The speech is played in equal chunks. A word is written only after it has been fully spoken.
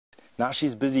Now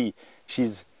she's busy.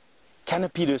 She's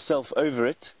canopied herself over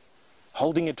it,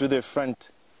 holding it with her front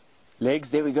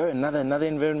legs. There we go, another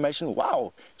environment.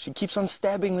 Wow, she keeps on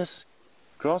stabbing this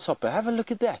grasshopper. Have a look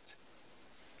at that.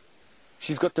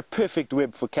 She's got the perfect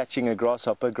web for catching a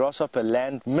grasshopper. Grasshopper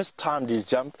mistimed his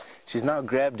jump. She's now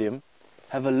grabbed him.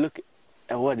 Have a look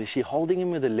at what, is she holding him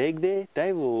with a leg there,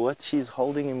 Dave, or what she's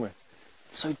holding him with?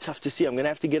 So tough to see. I'm going to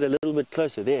have to get a little bit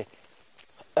closer there.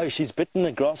 Oh, she's bitten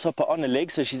the grasshopper on a leg,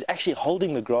 so she's actually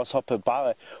holding the grasshopper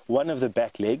by one of the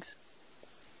back legs.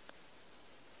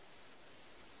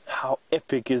 How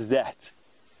epic is that?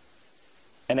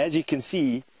 And as you can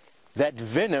see, that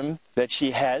venom that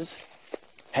she has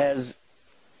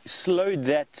slowed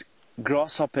that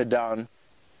grasshopper down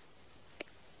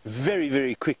very,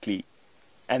 very quickly.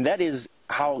 And that is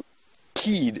how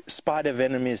keyed spider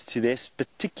venom is to this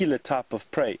particular type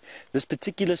of prey. This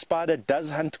particular spider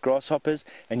does hunt grasshoppers,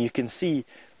 and you can see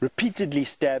repeatedly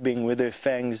stabbing with her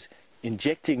fangs,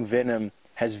 injecting venom,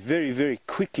 has very, very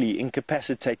quickly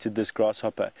incapacitated this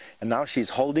grasshopper. And now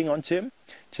she's holding onto him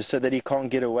just so that he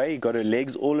can't get away. Got her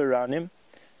legs all around him.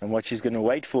 And what she's going to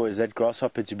wait for is that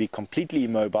grasshopper to be completely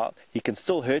immobile. He can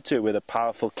still hurt her with a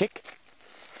powerful kick.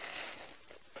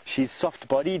 She's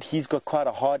soft-bodied. He's got quite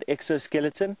a hard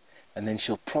exoskeleton. And then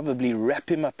she'll probably wrap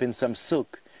him up in some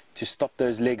silk to stop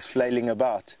those legs flailing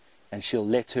about. And she'll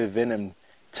let her venom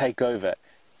take over.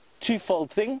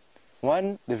 Twofold thing.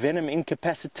 One, the venom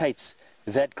incapacitates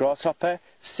that grasshopper.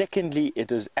 Secondly,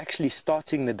 it is actually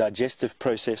starting the digestive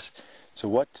process. So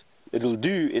what it'll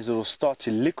do is it'll start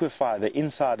to liquefy the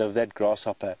inside of that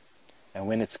grasshopper. And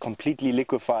when it's completely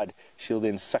liquefied, she'll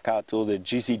then suck out all the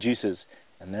juicy juices.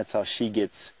 And that's how she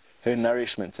gets her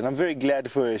nourishment. And I'm very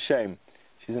glad for her, shame.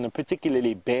 She's in a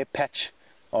particularly bare patch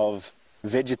of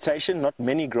vegetation, not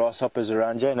many grasshoppers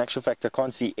around here. In actual fact, I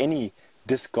can't see any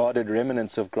discarded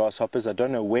remnants of grasshoppers. I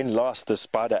don't know when last the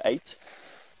spider ate.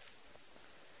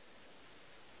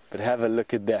 But have a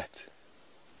look at that.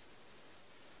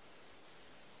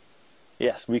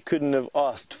 Yes, we couldn't have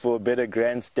asked for a better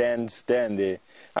grandstand stand there.